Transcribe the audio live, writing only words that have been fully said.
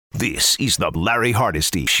This is the Larry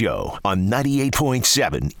Hardesty Show on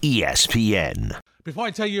 98.7 ESPN. Before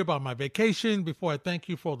I tell you about my vacation, before I thank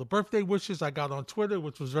you for all the birthday wishes I got on Twitter,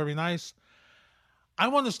 which was very nice, I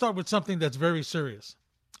want to start with something that's very serious.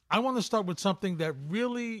 I want to start with something that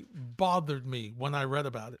really bothered me when I read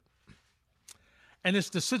about it. And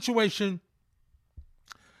it's the situation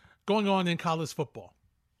going on in college football.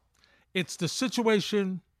 It's the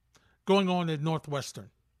situation going on at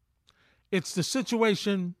Northwestern. It's the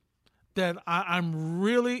situation that I'm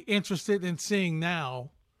really interested in seeing now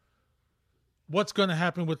what's going to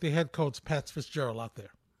happen with the head coach, Pat Fitzgerald, out there.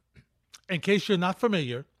 In case you're not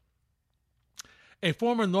familiar, a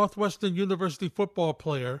former Northwestern University football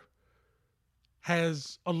player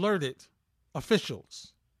has alerted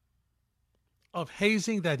officials of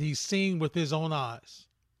hazing that he's seen with his own eyes.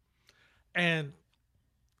 And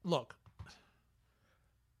look,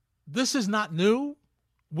 this is not new,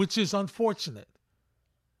 which is unfortunate.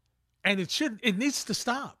 And it needs to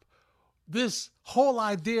stop. This whole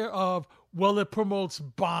idea of, well, it promotes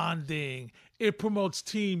bonding, it promotes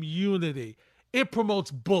team unity, it promotes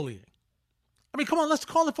bullying. I mean, come on, let's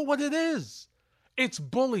call it for what it is. It's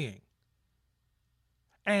bullying.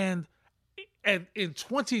 And in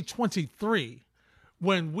 2023,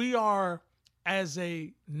 when we are, as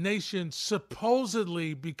a nation,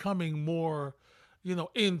 supposedly becoming more,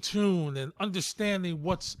 in tune and understanding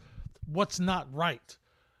what's not right,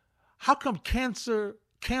 how come cancel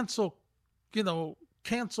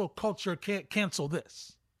culture can't cancel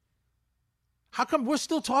this? How come we're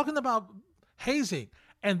still talking about hazing?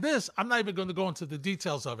 And this, I'm not even going to go into the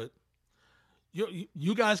details of it.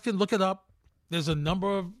 You guys can look it up. There's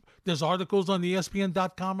articles on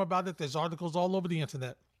ESPN.com about it. There's articles all over the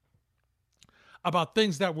internet about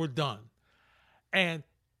things that were done. And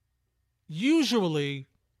usually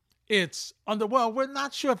it's we're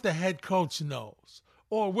not sure if the head coach knows,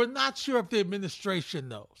 or we're not sure if the administration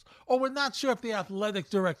knows, or we're not sure if the athletic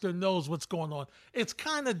director knows what's going on. It's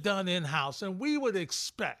kind of done in-house, and we would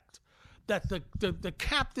expect that the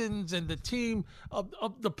captains and the team of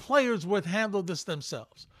the players would handle this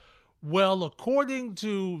themselves. Well, according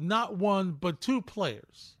to not one but two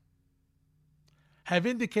players, have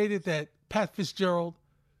indicated that Pat Fitzgerald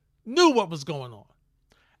knew what was going on,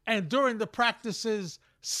 and during the practices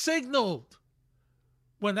signaled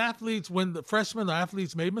when the freshmen or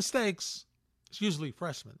athletes made mistakes. It's usually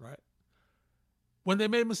freshmen, right? When they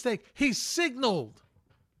made a mistake, he signaled.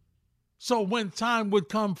 So when time would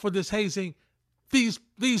come for this hazing,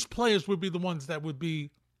 these players would be the ones that would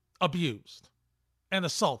be abused and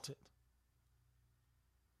assaulted.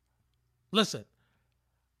 Listen,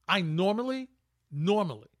 I normally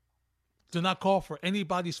do not call for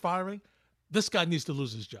anybody's firing. This guy needs to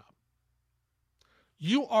lose his job.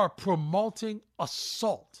 You are promoting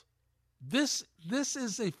assault. This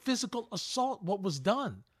is a physical assault, what was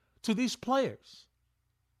done to these players.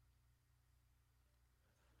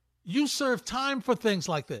 You serve time for things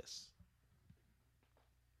like this.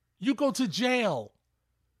 You go to jail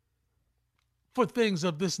for things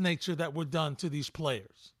of this nature that were done to these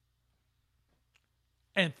players.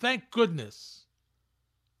 And thank goodness,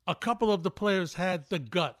 a couple of the players had the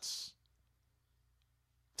guts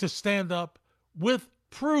to stand up with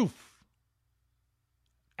proof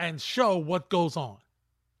and show what goes on.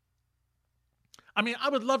 I mean, I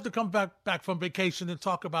would love to come back from vacation and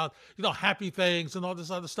talk about, happy things and all this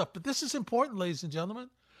other stuff. But this is important, ladies and gentlemen.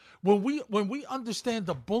 When we understand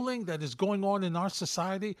the bullying that is going on in our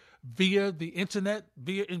society via the internet,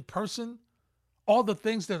 via in person, all the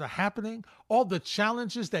things that are happening, all the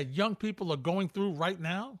challenges that young people are going through right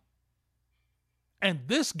now, and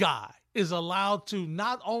this guy is allowed to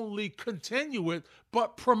not only continue it,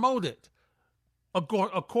 but promote it,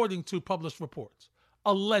 according to published reports.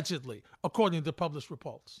 Allegedly, according to published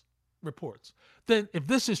reports. Then if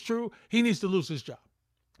this is true, he needs to lose his job.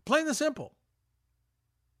 Plain and simple.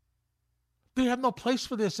 We have no place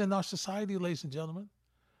for this in our society, ladies and gentlemen.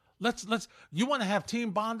 You want to have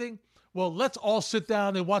team bonding? Well, let's all sit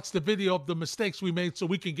down and watch the video of the mistakes we made so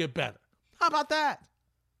we can get better. How about that?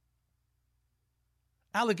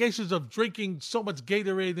 Allegations of drinking so much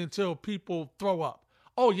Gatorade until people throw up.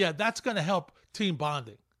 Oh, yeah, that's going to help team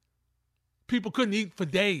bonding. People couldn't eat for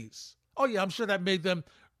days. Oh, yeah, I'm sure that made them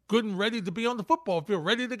good and ready to be on the football field,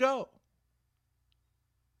 ready to go.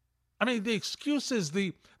 I mean, the excuses,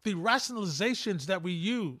 the rationalizations that we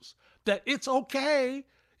use, that it's okay,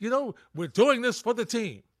 we're doing this for the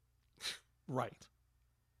team. Right.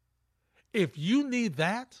 If you need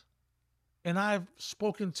that, and I've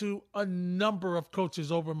spoken to a number of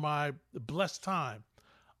coaches over my blessed time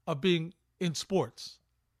of being in sports.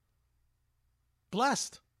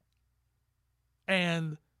 Blessed.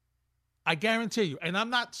 And I guarantee you, and I'm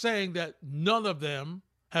not saying that none of them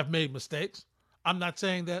have made mistakes. I'm not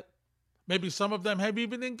saying that maybe some of them have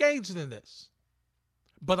even engaged in this.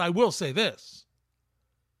 But I will say this.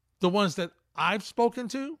 The ones that I've spoken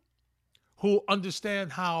to who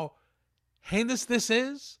understand how heinous this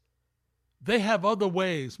is, they have other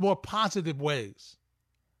ways, more positive ways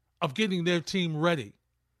of getting their team ready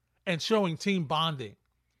and showing team bonding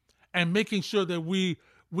and making sure that we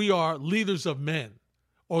are leaders of men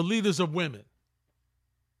or leaders of women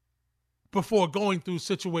before going through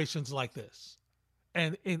situations like this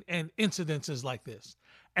and incidences like this.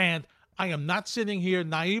 And I am not sitting here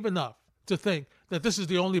naive enough to think that this is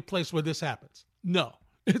the only place where this happens. No,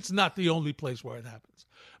 it's not the only place where it happens.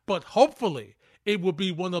 But hopefully it will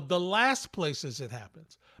be one of the last places it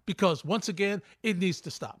happens, because once again, it needs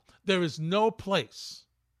to stop. There is no place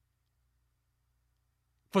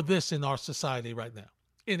for this in our society right now,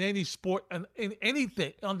 in any sport and in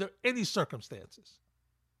anything, under any circumstances.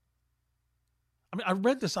 I mean, I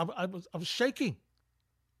read this, I was shaking.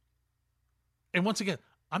 And once again,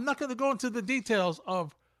 I'm not going to go into the details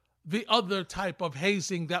of the other type of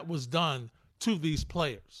hazing that was done to these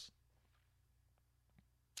players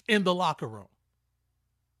in the locker room.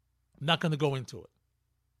 I'm not going to go into it.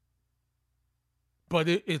 But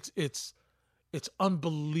it's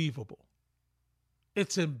unbelievable.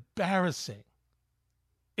 It's embarrassing.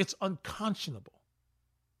 It's unconscionable.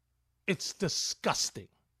 It's disgusting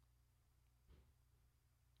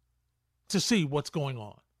to see what's going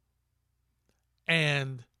on.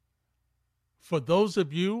 And for those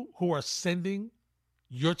of you who are sending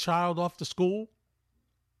your child off to school,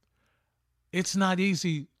 it's not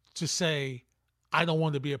easy to say, I don't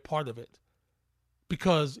want to be a part of it,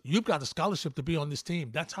 because you've got a scholarship to be on this team.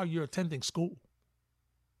 That's how you're attending school.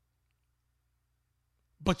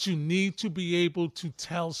 But you need to be able to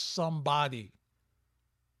tell somebody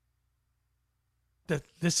that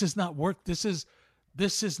this is not work. This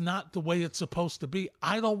is not the way it's supposed to be.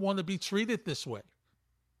 I don't want to be treated this way.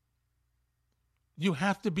 You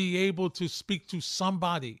have to be able to speak to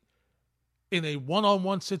somebody in a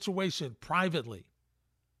one-on-one situation privately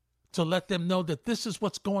to let them know that this is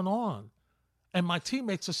what's going on. And my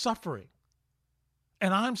teammates are suffering.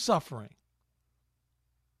 And I'm suffering.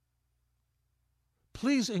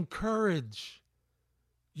 Please encourage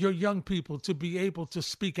your young people to be able to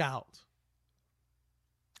speak out,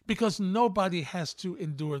 because nobody has to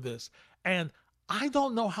endure this. And I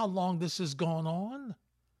don't know how long this has gone on.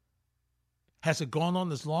 Has it gone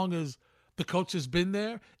on as long as the coach has been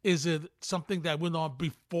there? Is it something that went on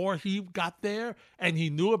before he got there and he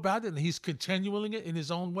knew about it and he's continuing it in his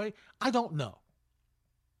own way? I don't know.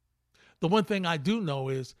 The one thing I do know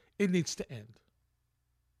is it needs to end.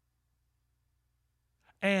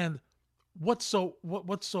 And what's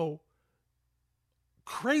so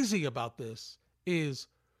crazy about this is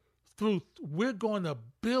we're going to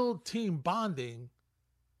build team bonding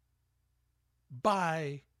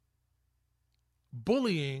by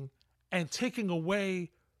bullying and taking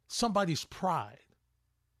away somebody's pride.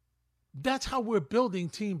 That's how we're building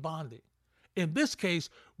team bonding. In this case,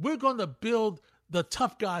 we're going to build the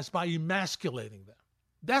tough guys by emasculating them.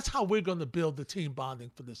 That's how we're going to build the team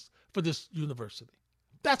bonding for this university.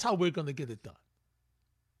 That's how we're going to get it done.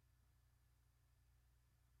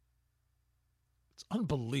 It's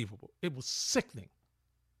unbelievable. It was sickening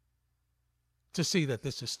to see that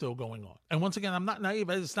this is still going on. And once again, I'm not naive.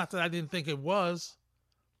 It's not that I didn't think it was.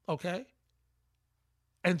 Okay?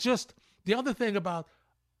 And just the other thing about,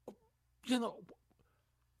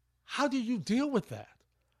 how do you deal with that?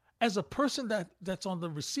 As a person that's on the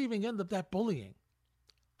receiving end of that bullying,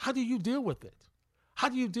 how do you deal with it? How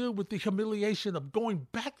do you deal with the humiliation of going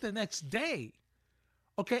back the next day,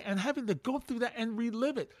 okay, and having to go through that and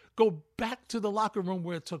relive it? Go back to the locker room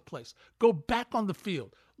where it took place. Go back on the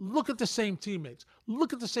field. Look at the same teammates.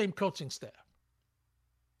 Look at the same coaching staff.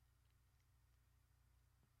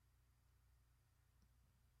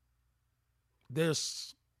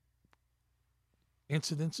 There's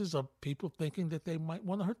incidences of people thinking that they might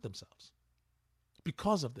want to hurt themselves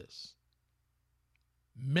because of this.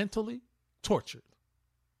 Mentally tortured.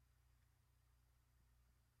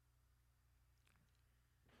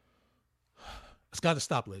 It's got to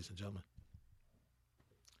stop, ladies and gentlemen.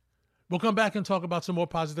 We'll come back and talk about some more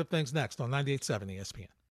positive things next on 98.7 ESPN.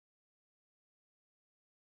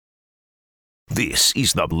 This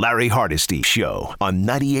is the Larry Hardesty Show on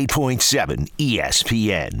 98.7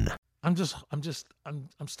 ESPN.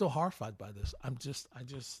 I'm still horrified by this. I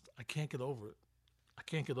can't get over it. I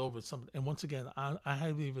can't get over something. And once again, I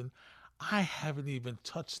haven't even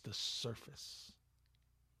touched the surface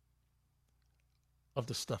of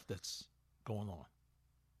the stuff that's going on.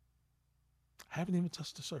 haven't even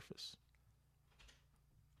touched the surface.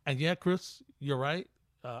 And yeah, Chris, you're right.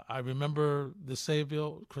 I remember the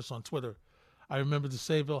Sayville, Chris on Twitter, I remember the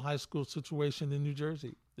Sayville High School situation in New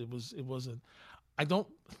Jersey. It was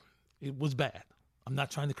bad. I'm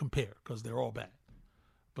not trying to compare because they're all bad.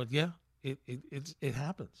 But yeah, it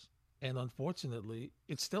happens. And unfortunately,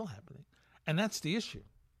 it's still happening. And that's the issue.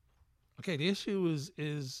 Okay, the issue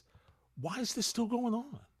is why is this still going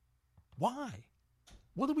on? Why?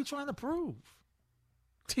 What are we trying to prove?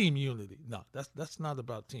 Team unity. No, that's not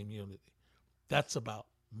about team unity. That's about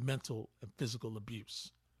mental and physical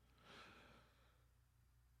abuse.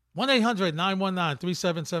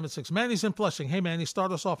 1-800-919-3776. Manny's in Flushing. Hey, Manny,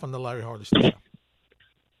 start us off on the Larry Hardesty Show.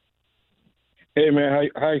 Hey, man.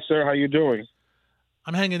 Hi, sir. How you doing?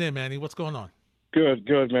 I'm hanging in, Manny. What's going on?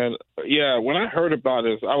 Good, man. Yeah, when I heard about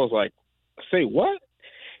this, I was like, say what?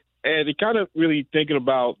 And it kind of really thinking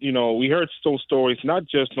about, we heard some stories, not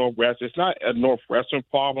just Northwestern. It's not a Northwestern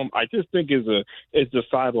problem. I just think it's a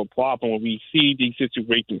societal problem when we see these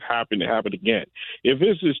situations happen again. If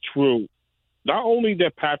this is true, not only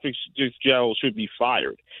that Pat Fitzgerald should be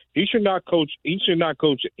fired, he should not coach. He should not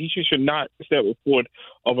step foot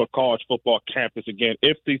of a college football campus again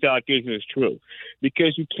if these allegations is true,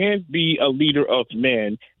 because you can't be a leader of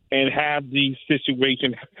men and have these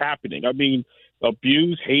situations happening. I mean,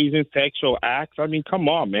 abuse, hazing, sexual acts. I mean, come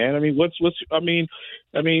on, man. I mean,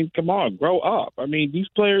 come on, grow up. I mean, these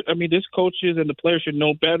players, these coaches and the players should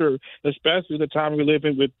know better, especially the time we live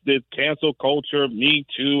in with the cancel culture, Me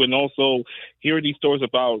Too, and also hearing these stories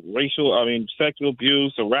about sexual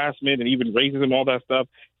abuse, harassment, and even racism, all that stuff.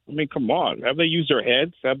 I mean, come on. Have they used their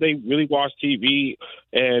heads? Have they really watched TV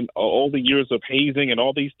and all the years of hazing and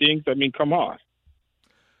all these things? I mean, come on.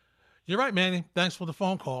 You're right, Manny. Thanks for the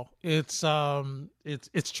phone call. It's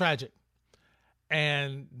tragic.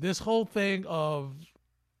 And this whole thing of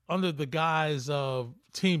under the guise of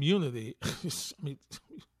team unity,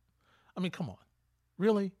 I mean, come on.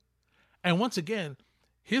 Really? And once again,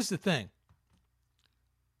 here's the thing.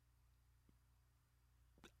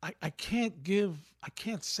 I can't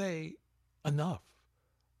say enough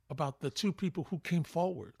about the two people who came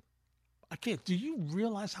forward. I can't. Do you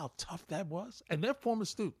realize how tough that was? And they're former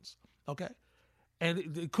students. Okay, and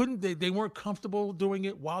they weren't comfortable doing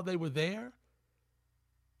it while they were there.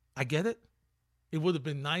 I get it. It would have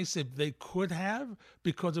been nice if they could have,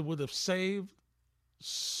 because it would have saved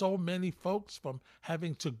so many folks from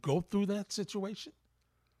having to go through that situation.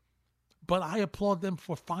 But I applaud them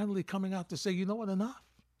for finally coming out to say, you know what, enough.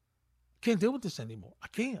 Can't deal with this anymore. I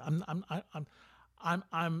can't.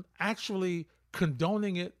 I'm actually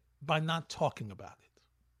condoning it by not talking about it.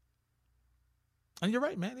 And you're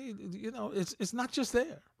right, man. It's not just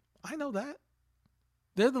there. I know that.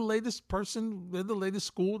 They're the latest person. They're the latest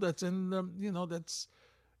school that's in the, that's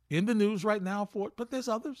in the news right now for it. But there's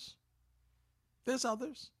others.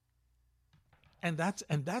 And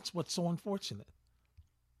that's what's so unfortunate,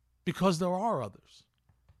 because there are others.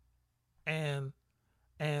 And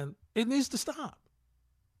it needs to stop.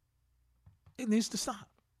 It needs to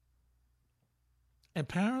stop. And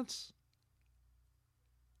parents,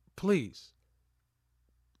 please.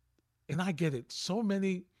 And I get it. So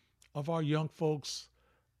many of our young folks,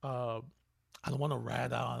 I don't want to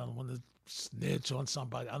rat out. I don't want to snitch on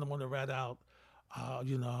somebody. I don't want to rat out. I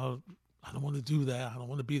don't want to do that. I don't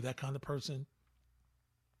want to be that kind of person.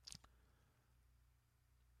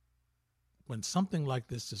 When something like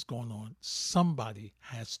this is going on, somebody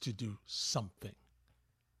has to do something.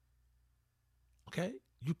 Okay?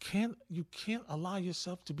 You can't allow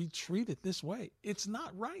yourself to be treated this way. It's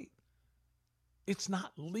not right. It's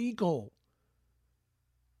not legal.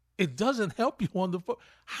 It doesn't help you on the foot.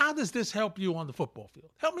 How does this help you on the football field?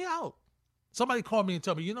 Help me out. Somebody call me and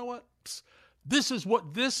tell me, you know what? This is what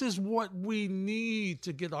we need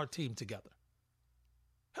to get our team together.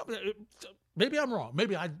 Help me. Maybe I'm wrong.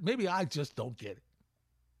 Maybe I just don't get it.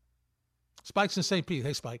 Spike's in St. Pete.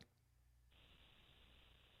 Hey, Spike.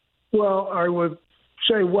 Well, I would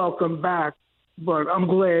say welcome back, but I'm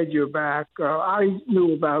glad you're back. I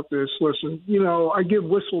knew about this. Listen, I give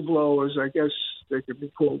whistleblowers, I guess they could be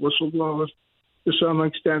called whistleblowers to some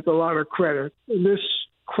extent, a lot of credit. And this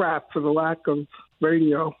crap, for the lack of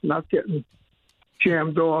radio, not getting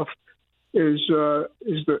jammed off, is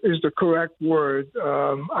the correct word.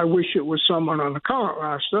 I wish it was someone on the current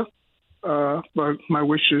roster, but my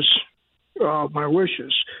wishes are my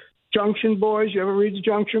wishes. Junction Boys, you ever read the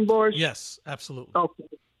Junction Boys? Yes, absolutely. Okay,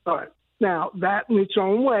 all right. Now, that in its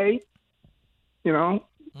own way,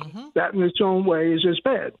 that in its own way is as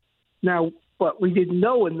bad. Now, but we didn't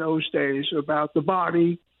know in those days about the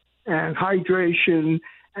body and hydration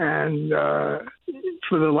and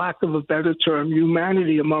for the lack of a better term,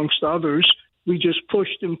 humanity amongst others, we just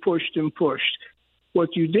pushed and pushed and pushed.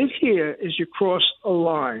 What you did here is you crossed a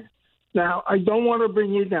line. Now, I don't want to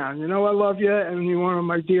bring you down. You know I love you, and you're one of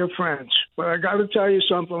my dear friends. But I got to tell you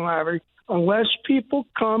something, Larry. Unless people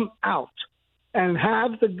come out and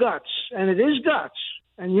have the guts, and it is guts,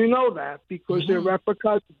 and you know that because there are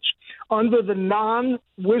repercussions, under the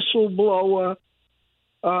non-whistleblower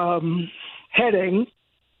heading,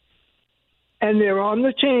 and they're on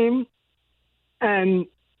the team, and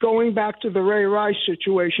going back to the Ray Rice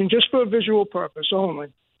situation, just for a visual purpose only.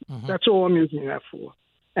 That's all I'm using that for.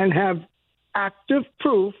 And have active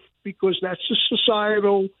proof, because that's the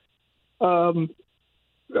societal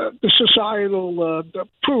the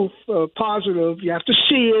proof, positive. You have to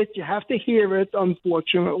see it. You have to hear it,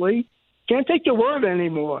 unfortunately. Can't take your word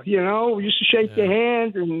anymore, you know. We used to shake your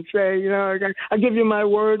hand and say, you know, I give you my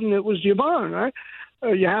word, and it was your bond, right?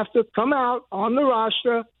 You have to come out on the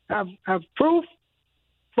roster, have proof,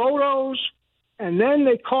 photos, and then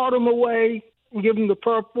they cart him away and give him the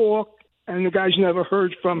perp walk, and the guy's never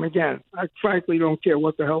heard from again. I frankly don't care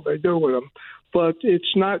what the hell they do with him, but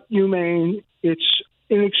it's not humane. It's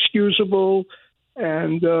inexcusable,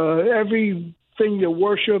 and everything you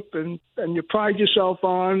worship and you pride yourself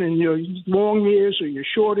on in your long years or your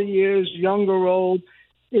shorter years, young or old,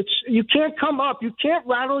 you can't come up. You can't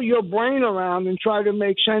rattle your brain around and try to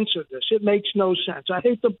make sense of this. It makes no sense. I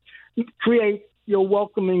hate to create your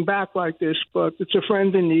welcoming back like this, but it's a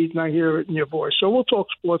friend in need, and I hear it in your voice. So we'll talk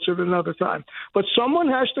sports at another time. But someone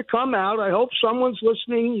has to come out. I hope someone's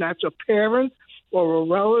listening that's a parent or a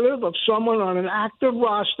relative of someone on an active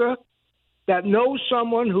roster that knows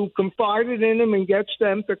someone who confided in him and gets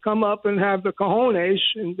them to come up and have the cojones,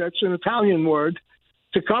 and that's an Italian word,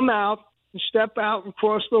 to come out and step out and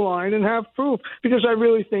cross the line and have proof, because I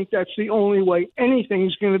really think that's the only way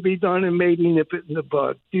anything's going to be done, and maybe nip it in the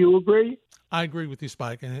bud. Do you agree? I agree with you,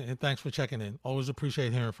 Spike, and thanks for checking in. Always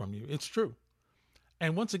appreciate hearing from you. It's true.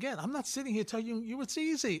 And once again, I'm not sitting here telling you it's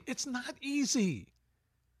easy. It's not easy.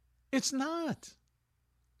 It's not.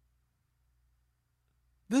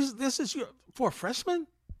 This is for a freshman.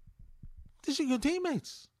 These are your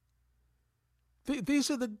teammates.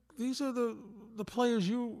 These are the players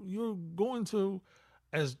you're going to,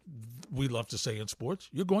 as we love to say in sports,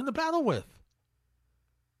 you're going to battle with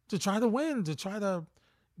to try to win, to try to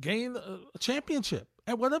gain a championship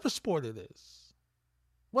at whatever sport it is,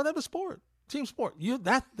 whatever sport, team sport.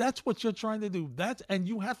 That's what you're trying to do. And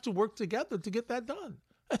you have to work together to get that done.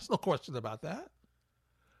 There's no question about that.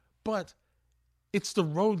 But it's the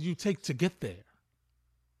road you take to get there.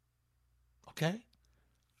 Okay?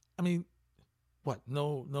 I mean, what?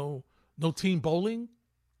 No team bowling?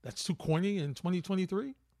 That's too corny in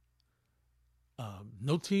 2023.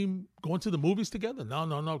 No team going to the movies together?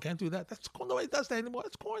 No, can't do that. Nobody does that anymore.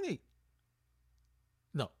 That's corny.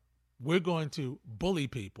 No, we're going to bully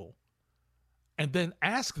people and then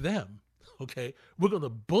ask them, okay, we're going to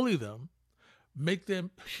bully them,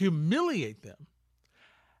 humiliate them,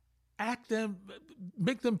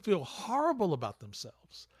 make them feel horrible about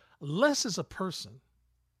themselves, less as a person,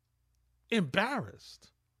 embarrassed.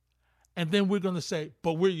 And then we're going to say,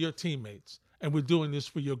 but we're your teammates, and we're doing this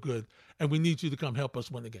for your good, and we need you to come help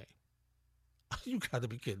us win the game. You got to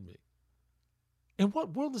be kidding me. In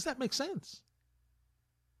what world does that make sense?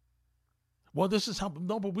 Well, this is how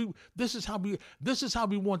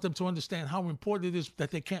we want them to understand how important it is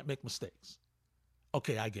that they can't make mistakes.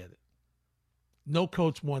 Okay, I get it. No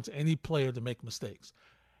coach wants any player to make mistakes.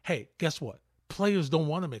 Hey, guess what? Players don't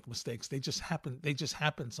want to make mistakes. They just happen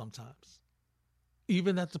sometimes.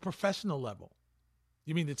 Even at the professional level.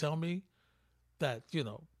 You mean to tell me that,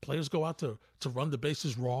 players go out to run the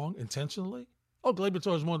bases wrong intentionally? Oh, Gleyber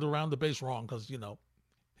Torres wanted to round the base wrong because,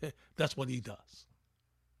 that's what he does.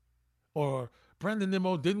 Or Brandon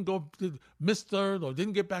Nimmo missed third or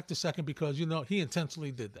didn't get back to second because, he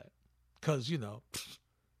intentionally did that. Because,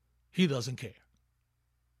 he doesn't care.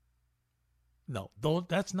 No,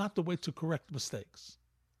 that's not the way to correct mistakes.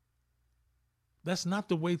 That's not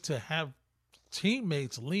the way to have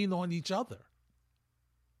teammates lean on each other.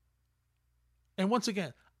 And once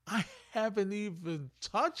again, I haven't even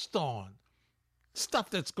touched on stuff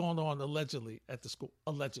that's going on allegedly at the school.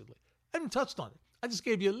 Allegedly. I haven't touched on it. I just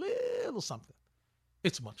gave you a little something.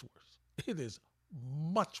 It's much worse. It is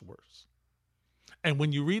much worse. And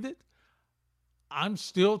when you read it, I'm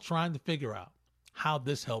still trying to figure out how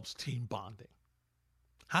this helps team bonding.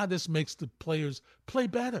 How this makes the players play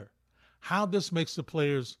better. How this makes the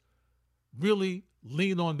players really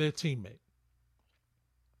lean on their teammate.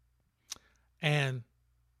 And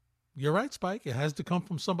You're right, Spike. It has to come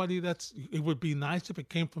from somebody it would be nice if it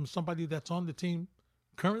came from somebody that's on the team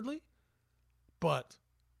currently, but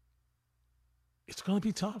it's going to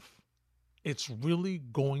be tough. It's really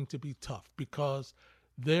going to be tough because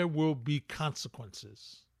there will be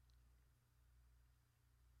consequences.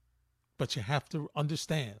 But you have to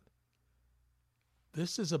understand,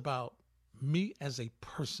 this is about me as a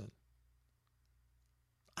person.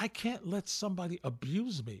 I can't let somebody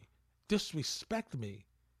abuse me, disrespect me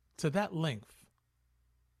to that length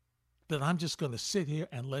that I'm just going to sit here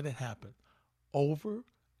and let it happen over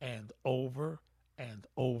and over and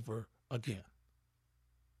over again.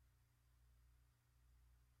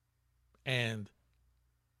 And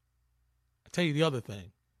I tell you the other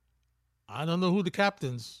thing, I don't know who the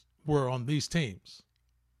captains were on these teams,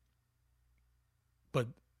 but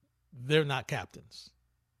they're not captains.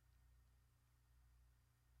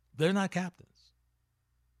 They're not captains.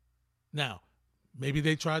 Now, maybe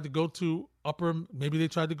they tried to go to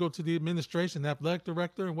the administration, the athletic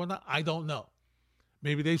director and whatnot. I don't know.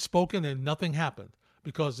 Maybe they've spoken and nothing happened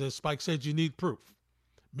because, as Spike said, you need proof.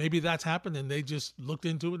 Maybe that's happened and they just looked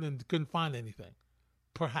into it and couldn't find anything.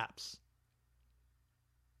 Perhaps.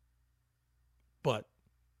 But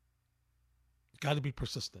got to be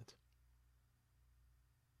persistent.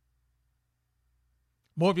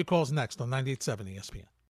 More of your calls next on 98.7 ESPN.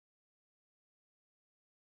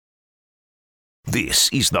 This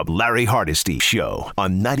is the Larry Hardesty Show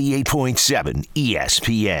on 98.7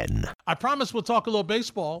 ESPN. I promise we'll talk a little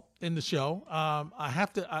baseball in the show.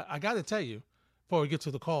 I got to tell you, before we get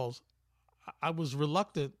to the calls, I was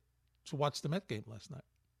reluctant to watch the Met game last night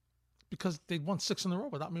because they won 6 in a row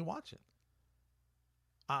without me watching.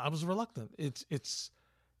 I was reluctant.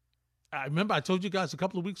 I remember I told you guys a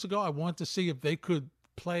couple of weeks ago I wanted to see if they could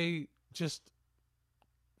play just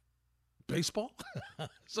baseball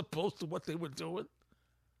as opposed to what they were doing.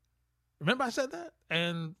 Remember I said that?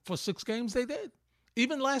 And for 6 games they did.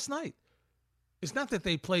 Even last night. It's not that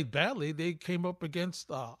they played badly. They came up against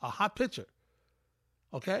a hot pitcher.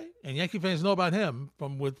 Okay? And Yankee fans know about him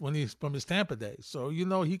from his Tampa days. So,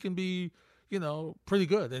 he can be, pretty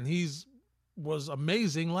good. And was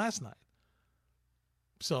amazing last night.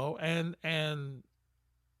 So, and I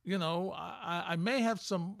may have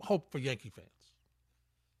some hope for Yankee fans.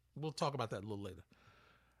 We'll talk about that a little later.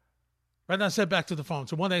 Right now, send back to the phone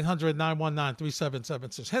to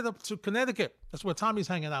 1-800-919-3776. Head up to Connecticut. That's where Tommy's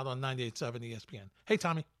hanging out on 98.7 ESPN. Hey,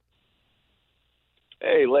 Tommy.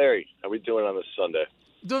 Hey, Larry. How we doing on this Sunday?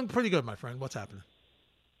 Doing pretty good, my friend. What's happening?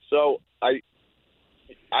 So, I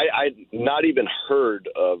not even heard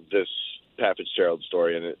of this Pat Fitzgerald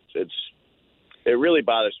story, and it really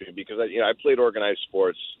bothers me because I played organized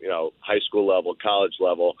sports, high school level, college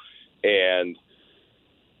level, and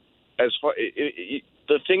as far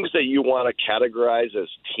the things that you want to categorize as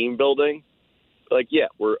team building,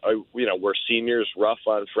 we're seniors rough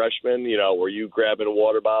on freshmen. Were you grabbing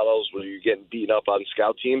water bottles? Were you getting beaten up on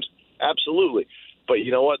scout teams? Absolutely. But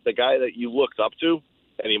you know what? The guy that you looked up to,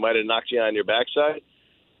 and he might have knocked you on your backside,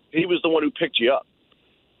 he was the one who picked you up.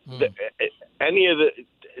 This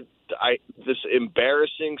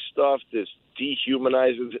embarrassing stuff, this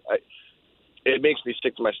dehumanizing, it makes me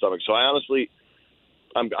sick to my stomach. So I honestly,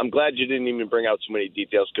 I'm glad you didn't even bring out so many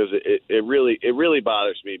details because it really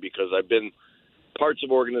bothers me because I've been parts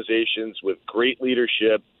of organizations with great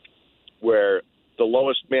leadership where the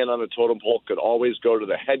lowest man on the totem pole could always go to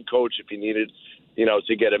the head coach if he needed,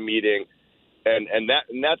 to get a meeting, and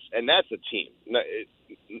that's a team.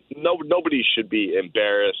 Nobody should be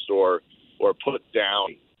embarrassed or put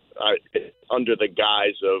down under the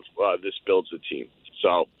guise of this builds a team.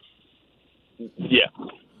 So, yeah,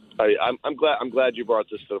 I'm glad you brought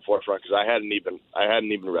this to the forefront because I hadn't even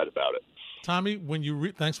read about it. Tommy, when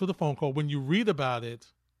you thanks for the phone call. When you read about it,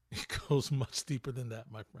 it goes much deeper than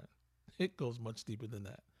that, my friend. It goes much deeper than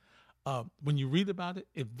that. When you read about it,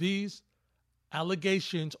 if these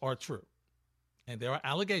allegations are true, and there are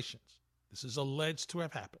allegations, this is alleged to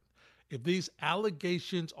have happened. If these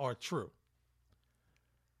allegations are true,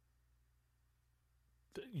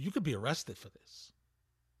 you could be arrested for this.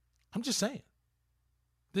 I'm just saying.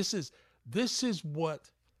 This is what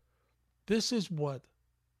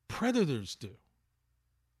predators do.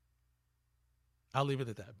 I'll leave it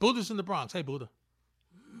at that. Buddha's in the Bronx. Hey, Buddha.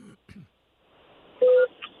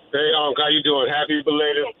 Hey, how you doing? Happy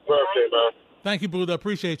belated birthday, man. Thank you, Buddha.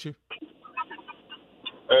 Appreciate you.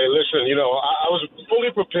 Hey, listen, I was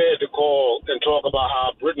fully prepared to call and talk about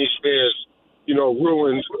how Britney Spears,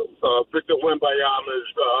 ruined Victor Wembanyama's,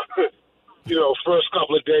 first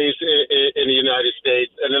couple of days in the United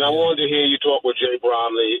States. And then I wanted to hear you talk with Jay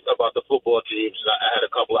Bromley about the football teams. I had a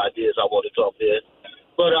couple ideas I wanted to talk there.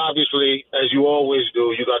 But obviously, as you always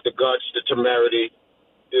do, you got the guts, the temerity,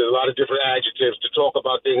 there's a lot of different adjectives to talk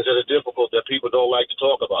about things that are difficult that people don't like to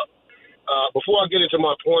talk about. Before I get into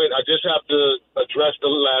my point, I just have to address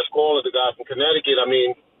the last caller, the guy from Connecticut. I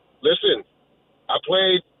mean, listen, I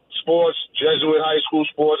played sports, Jesuit high school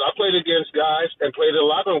sports. I played against guys and played a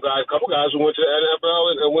lot of them guys, a couple guys who went to the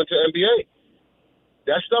NFL and went to NBA.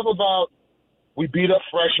 That stuff about we beat up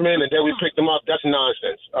freshmen and then we picked them up, that's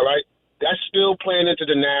nonsense, all right? That's still playing into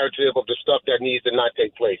the narrative of the stuff that needs to not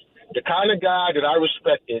take place. The kind of guy that I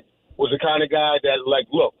respected was the kind of guy that, like,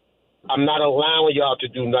 look, I'm not allowing y'all to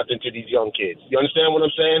do nothing to these young kids. You understand what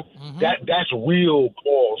I'm saying? Mm-hmm. That's real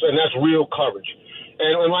balls, and that's real courage.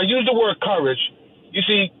 And when I use the word courage, you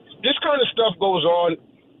see, this kind of stuff goes on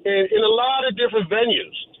in a lot of different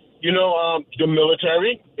venues. You know, the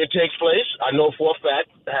military, it takes place. I know for a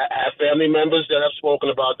fact, I have family members that have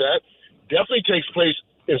spoken about that. Definitely takes place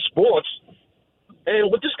in sports.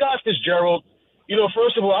 And with this guy, Fitzgerald, you know,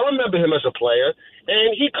 first of all, I remember him as a player.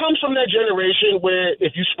 And he comes from that generation where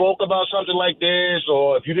if you spoke about something like this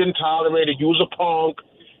or if you didn't tolerate it, you was a punk,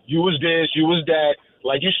 you was this, you was that.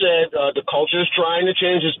 Like you said, the culture is trying to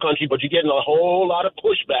change this country, but you're getting a whole lot of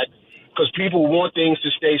pushback because people want things to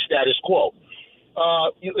stay status quo.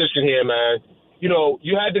 Listen here, man. You know,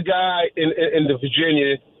 you had the guy in the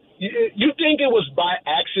Virginia. You think it was by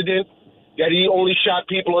accident that he only shot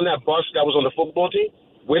people on that bus that was on the football team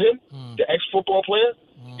with him, the ex-football player?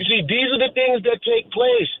 You see, these are the things that take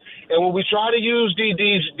place. And when we try to use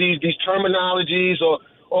these terminologies or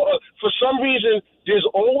for some reason, there's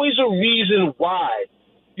always a reason why,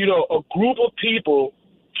 you know, a group of people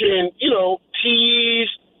can, you know, tease,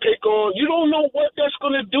 pick on. You don't know what that's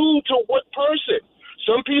going to do to what person.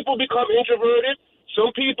 Some people become introverted.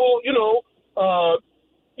 Some people,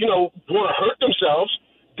 want to hurt themselves.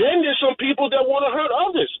 Then there's some people that want to hurt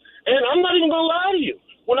others. And I'm not even going to lie to you.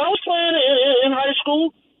 When I was playing in high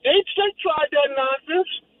school, they tried that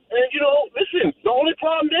nonsense. And, you know, listen, the only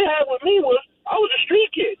problem they had with me was I was a street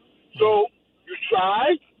kid. So you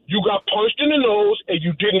tried, you got punched in the nose, and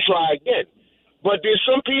you didn't try again. But there's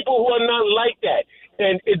some people who are not like that.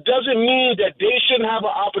 And it doesn't mean that they shouldn't have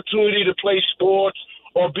an opportunity to play sports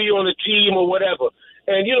or be on a team or whatever.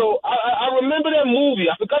 And, you know, I remember that movie.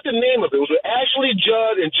 I forgot the name of it. It was with Ashley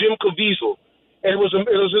Judd and Jim Caviezel. And it was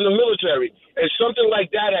in the military. And something like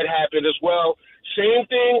that had happened as well. Same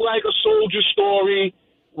thing like A Soldier Story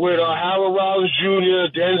with Harold Rollins Jr.,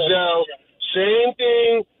 Denzel. Same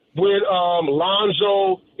thing with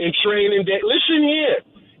Lonzo in Training Day. Listen here.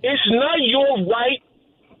 It's not your right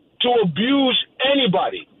to abuse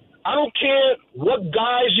anybody. I don't care what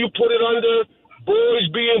guise you put it under, boys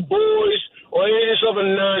being boys, or any of this other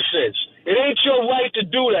nonsense. It ain't your right to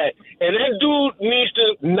do that. And that dude needs to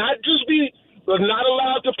not just be not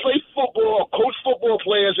allowed to play football or coach football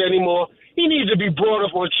players anymore. He needs to be brought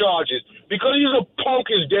up on charges because he's a punk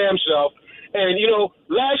his damn self. And, you know,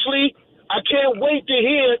 lastly, I can't wait to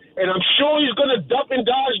hear, and I'm sure he's going to duck and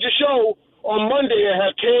dodge the show on Monday and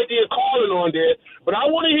have Candy and Carlin on there. But I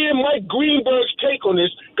want to hear Mike Greenberg's take on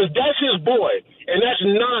this because that's his boy, and that's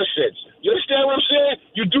nonsense. You understand what I'm saying?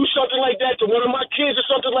 You do something like that to one of my kids or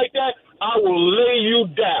something like that, I will lay you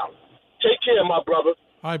down. Take care, my brother.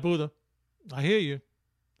 All right, Buddha. I hear you.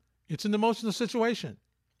 It's an emotional situation.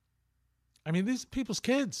 I mean, these are people's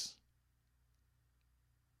kids.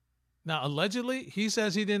 Now, allegedly, he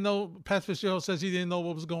says he didn't know, Pat Fitzgerald says he didn't know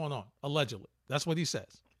what was going on. Allegedly. That's what he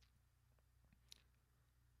says.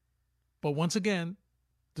 But once again,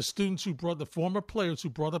 the former players who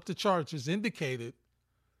brought up the charges indicated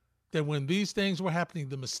that when these things were happening,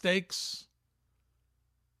 the mistakes,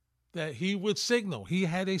 that he would signal. He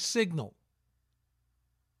had a signal.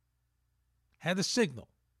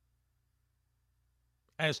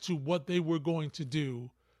 As to what they were going to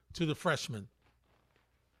do to the freshmen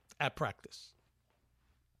at practice.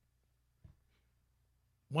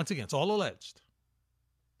 Once again, it's all alleged.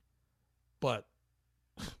 But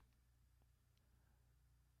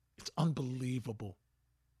it's unbelievable.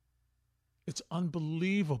 It's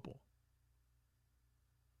unbelievable.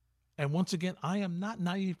 And once again, I am not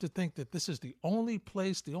naive to think that this is the only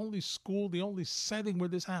place, the only school, the only setting where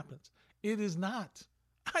this happens. It is not.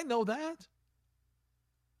 I know that.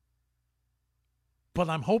 But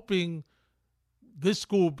I'm hoping this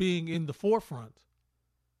school being in the forefront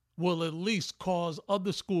will at least cause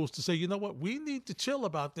other schools to say, you know what, we need to chill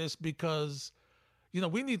about this because, you know,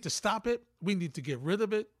 we need to stop it. We need to get rid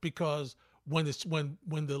of it because when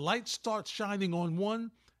the light starts shining on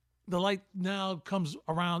one, the light now comes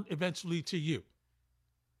around eventually to you.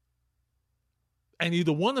 And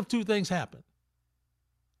either one of two things happen.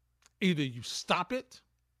 Either you stop it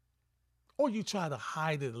or you try to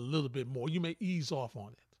hide it a little bit more. You may ease off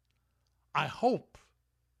on it. I hope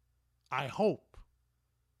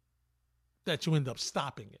that you end up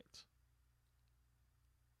stopping it.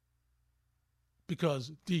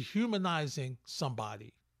 Because dehumanizing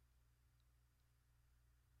somebody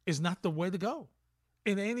is not the way to go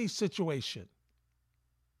in any situation.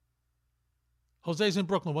 Jose's in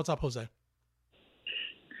Brooklyn. What's up, Jose?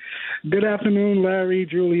 Good afternoon, Larry,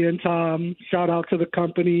 Julian, Tom. Shout out to the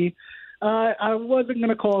company. I wasn't going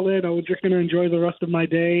to call in. I was just going to enjoy the rest of my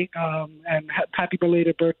day. And happy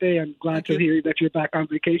belated birthday. I'm glad to hear that you're back on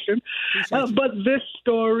vacation. But this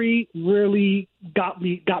story really got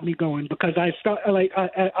me going because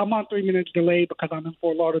I'm on 3 minutes delay because I'm in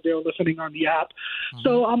Fort Lauderdale listening on the app. Mm-hmm.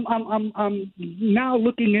 So I'm now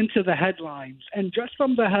looking into the headlines, and just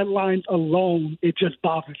from the headlines alone, it just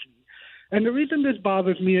bothers me. And the reason this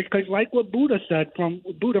bothers me is because, like what Buddha from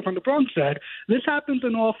the Bronx said, this happens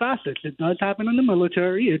in all facets. It does happen in the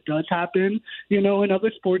military. It does happen, in other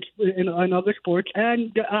sports.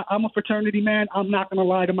 And I'm a fraternity man. I'm not going to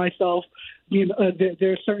lie to myself.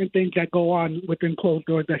 There are certain things that go on within closed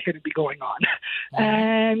doors that shouldn't be going on. Mm-hmm.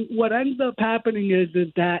 And what ends up happening is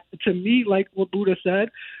that, to me, like what Buddha said,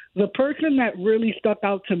 the person that really stuck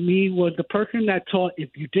out to me was the person that taught,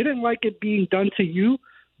 if you didn't like it being done to you,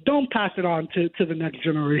 don't pass it on to the next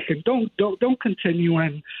generation. Don't continue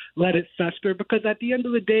and let it fester, because at the end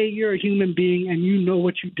of the day, you're a human being and you know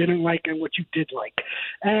what you didn't like and what you did like.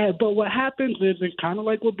 But what happens is, it's kind of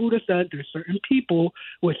like what Buddha said, there's certain people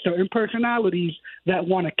with certain personalities that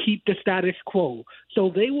want to keep the status quo. So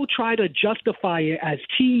they will try to justify it as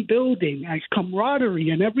team building, as camaraderie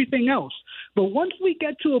and everything else. But once we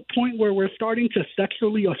get to a point where we're starting to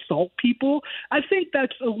sexually assault people, I think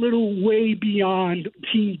that's a little way beyond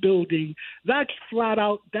team building. That's flat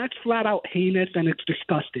out heinous, and it's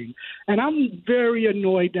disgusting. And I'm very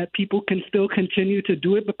annoyed that people can still continue to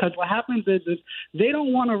do it, because what happens is they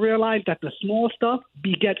don't want to realize that the small stuff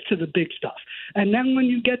begets to the big stuff. And then when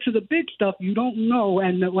you get to the big stuff, you don't know.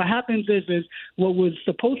 And what happens is what was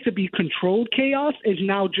supposed to be controlled chaos is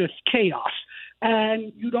now just chaos.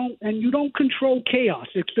 And you don't control chaos.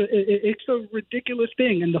 It's a ridiculous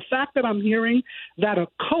thing. And the fact that I'm hearing that a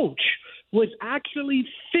coach was actually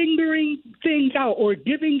fingering things out or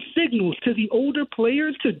giving signals to the older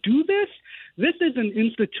players to do this, this is an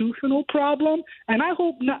institutional problem, and I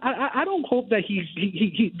hope not. I don't hope that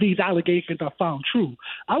these allegations are found true.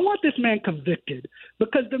 I want this man convicted,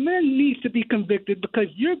 because the man needs to be convicted, because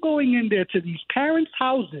you're going in there to these parents'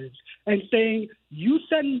 houses and saying, you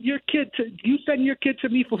send your kid to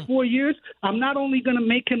me for 4 years. I'm not only going to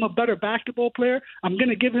make him a better basketball player, I'm going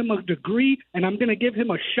to give him a degree, and I'm going to give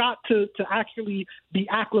him a shot to actually be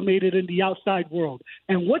acclimated in the outside world.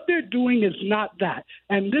 And what they're doing is not that.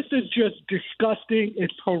 And this is just disgusting.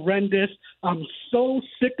 It's horrendous. I'm so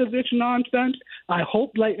sick of this nonsense. I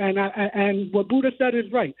hope, and what Buddha said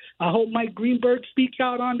is right. I hope Mike Greenberg speaks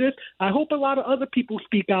out on this. I hope a lot of other people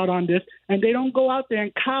speak out on this, and they don't go out there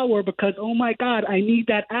and cower because, oh my God, I need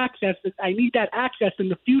that access. I need that access in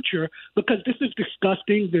the future, because this is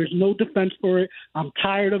disgusting. There's no defense for it. I'm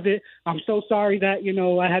tired of it. I'm so sorry that,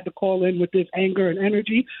 I had to call in with this anger and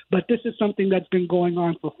energy, but this is something that's been going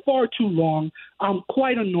on for far too long. I'm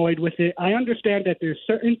quite annoyed with it. I understand that there's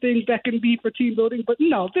certain things that can be for team building, but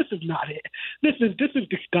no, this is not it. This is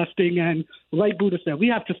disgusting. And like Buddha said, we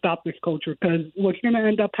have to stop this culture, because what's going to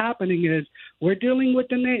end up happening is we're dealing with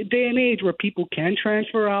the day and age where people can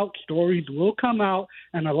transfer out, stories will come out,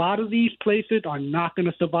 and a lot of these places are not going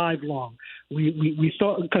to survive long. We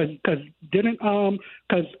saw, because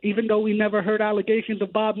even though we never heard allegations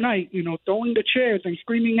of Bob Knight, throwing the chairs and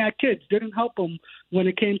screaming at kids didn't help him when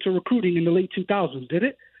it came to recruiting in the late 2000s, did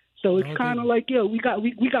it? So it's kind of like, we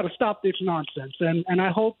got to stop this nonsense. And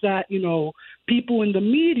I hope that, people in the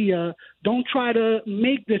media don't try to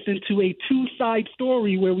make this into a two-side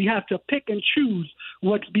story where we have to pick and choose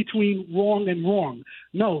what's between wrong and wrong.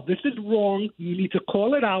 No, this is wrong. You need to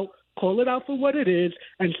call it out for what it is,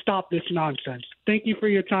 and stop this nonsense. Thank you for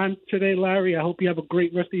your time today, Larry. I hope you have a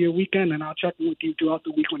great rest of your weekend, and I'll check in with you throughout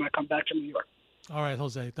the week when I come back to New York. All right,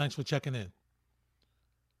 Jose. Thanks for checking in.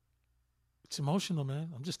 It's emotional, man.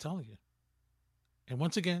 I'm just telling you. And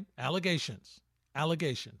once again, allegations.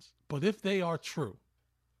 But if they are true,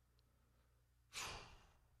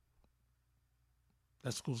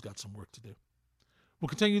 that school's got some work to do. We'll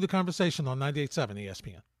continue the conversation on 98.7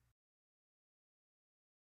 ESPN.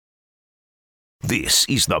 This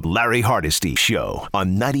is the Larry Hardesty Show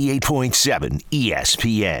on 98.7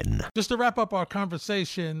 ESPN. Just to wrap up our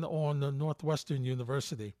conversation on the Northwestern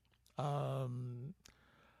University,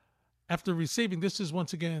 after receiving, this is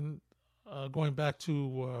once again going back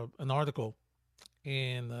to an article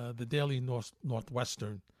in the Daily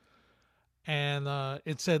Northwestern. And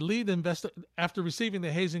it said, after receiving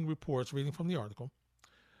the hazing reports, reading from the article,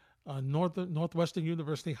 Northwestern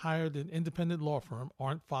University hired an independent law firm,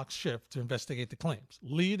 Arndt Fox Schiff, to investigate the claims.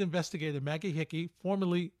 Lead investigator Maggie Hickey,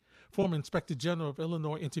 former Inspector General of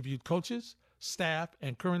Illinois, interviewed coaches, staff,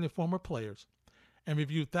 and current and former players, and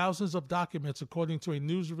reviewed thousands of documents according to a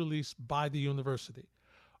news release by the university.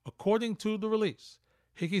 According to the release,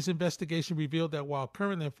 Hickey's investigation revealed that while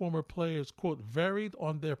current and former players, quote, varied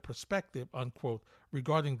on their perspective, unquote,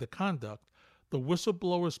 regarding the conduct, the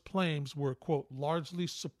whistleblower's claims were, quote, largely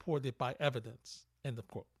supported by evidence, end of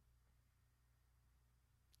quote.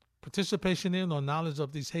 Participation in or knowledge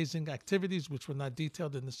of these hazing activities, which were not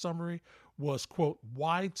detailed in the summary, was, quote,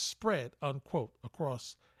 widespread, unquote,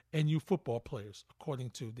 across NU football players,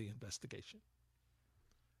 according to the investigation.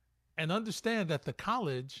 And understand that the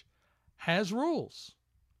college has rules,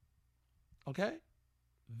 okay?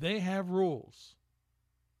 They have rules.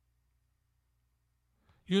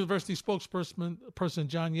 University spokesperson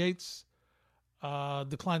John Yates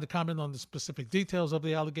declined to comment on the specific details of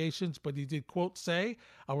the allegations, but he did, quote, say,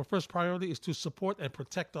 our first priority is to support and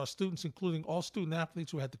protect our students, including all student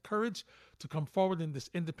athletes who had the courage to come forward in this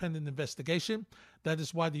independent investigation. That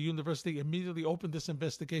is why the university immediately opened this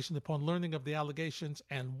investigation upon learning of the allegations,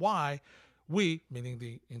 and why we, meaning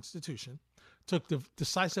the institution, took the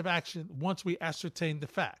decisive action once we ascertained the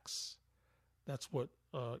facts. That's what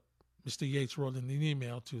Mr. Yates wrote in an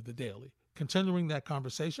email to the Daily. Continuing that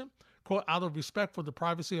conversation, quote, out of respect for the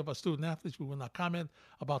privacy of our student athletes, we will not comment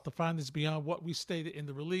about the findings beyond what we stated in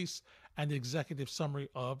the release and the executive summary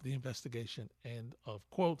of the investigation, end of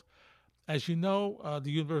quote. As you know, the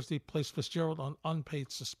university placed Fitzgerald on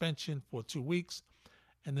unpaid suspension for 2 weeks,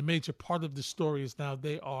 and the major part of the story is now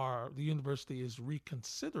the university is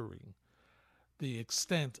reconsidering the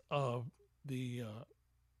extent of the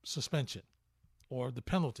suspension or the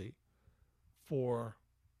penalty for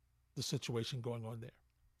the situation going on there.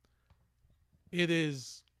 It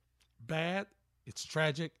is bad, it's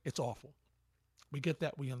tragic, it's awful. We get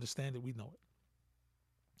that, we understand it, we know it.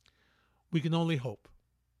 We can only hope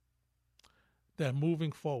that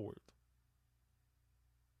moving forward,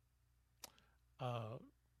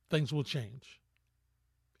 things will change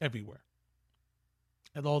everywhere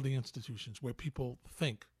at all the institutions where people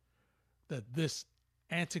think that this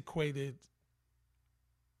antiquated,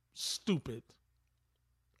 stupid,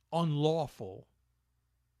 unlawful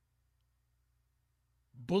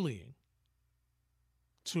bullying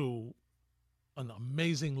to an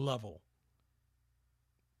amazing level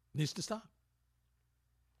needs to stop.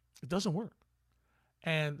 It doesn't work.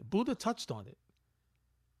 And Buddha touched on it.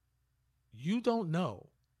 You don't know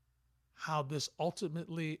how this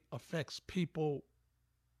ultimately affects people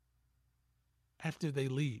after they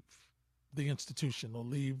leave the institution or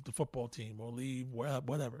leave the football team or leave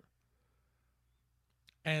whatever.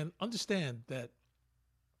 And understand that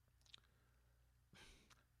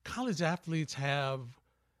college athletes have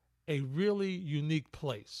a really unique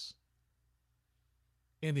place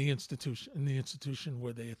in the institution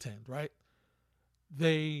where they attend, right?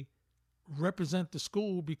 They represent the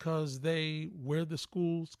school because they wear the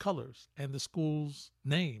school's colors and the school's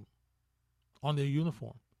name on their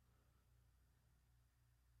uniform.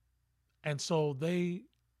 And so they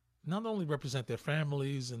not only represent their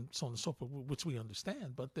families and so on and so forth, which we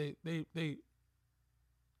understand, but they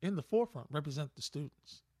in the forefront represent the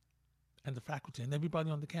students and the faculty and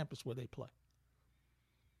everybody on the campus where they play.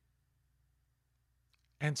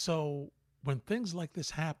 And so when things like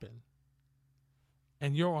this happen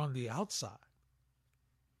and you're on the outside,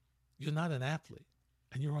 you're not an athlete,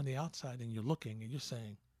 and you're on the outside and you're looking and you're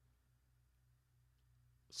saying,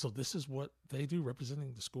 so this is what they do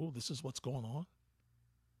representing the school? This is what's going on?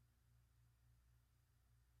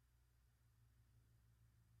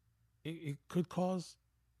 It could cause,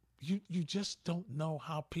 you just don't know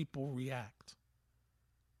how people react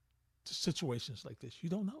to situations like this. You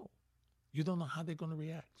don't know. You don't know how they're going to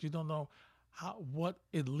react. You don't know what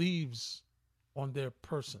it leaves on their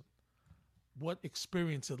person, what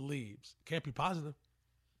experience it leaves. It can't be positive,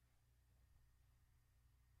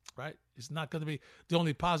 right? It's not going to be. The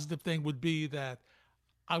only positive thing would be that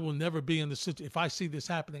I will never be in the situation. If I see this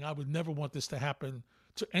happening, I would never want this to happen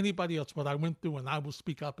to anybody else, what I went through, and I will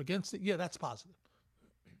speak up against it. Yeah, that's positive.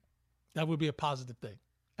 That would be a positive thing.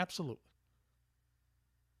 Absolutely.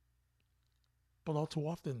 But all too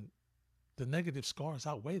often, the negative scars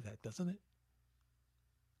outweigh that, doesn't it?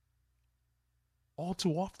 All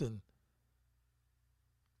too often,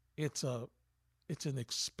 it's an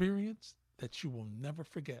experience that you will never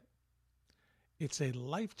forget. It's a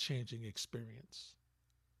life-changing experience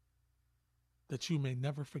that you may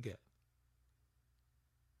never forget.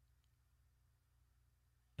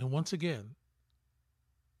 And once again,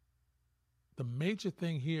 the major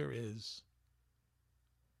thing here is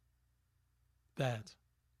that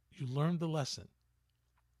you learn the lesson.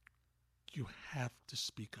 You have to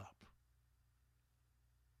speak up.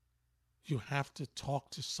 You have to talk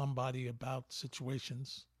to somebody about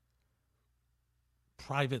situations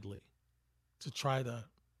privately to try to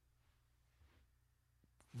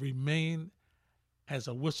remain as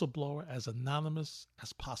a whistleblower, as anonymous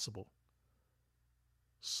as possible,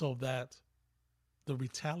 so that the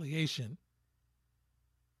retaliation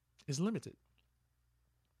is limited.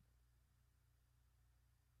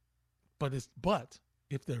 But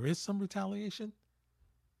if there is some retaliation,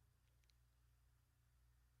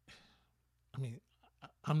 I mean,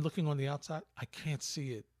 I'm looking on the outside. I can't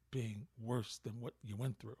see it being worse than what you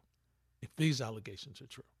went through if these allegations are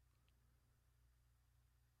true.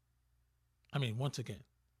 I mean, once again,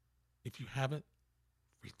 if you haven't,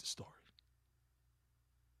 read the story.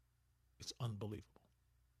 It's unbelievable.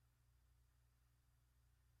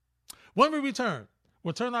 When we return,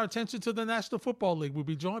 we'll turn our attention to the National Football League. We'll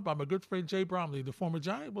be joined by my good friend Jay Bromley, the former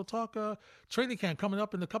Giant. We'll talk training camp coming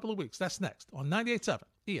up in a couple of weeks. That's next on 98.7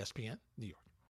 ESPN New York.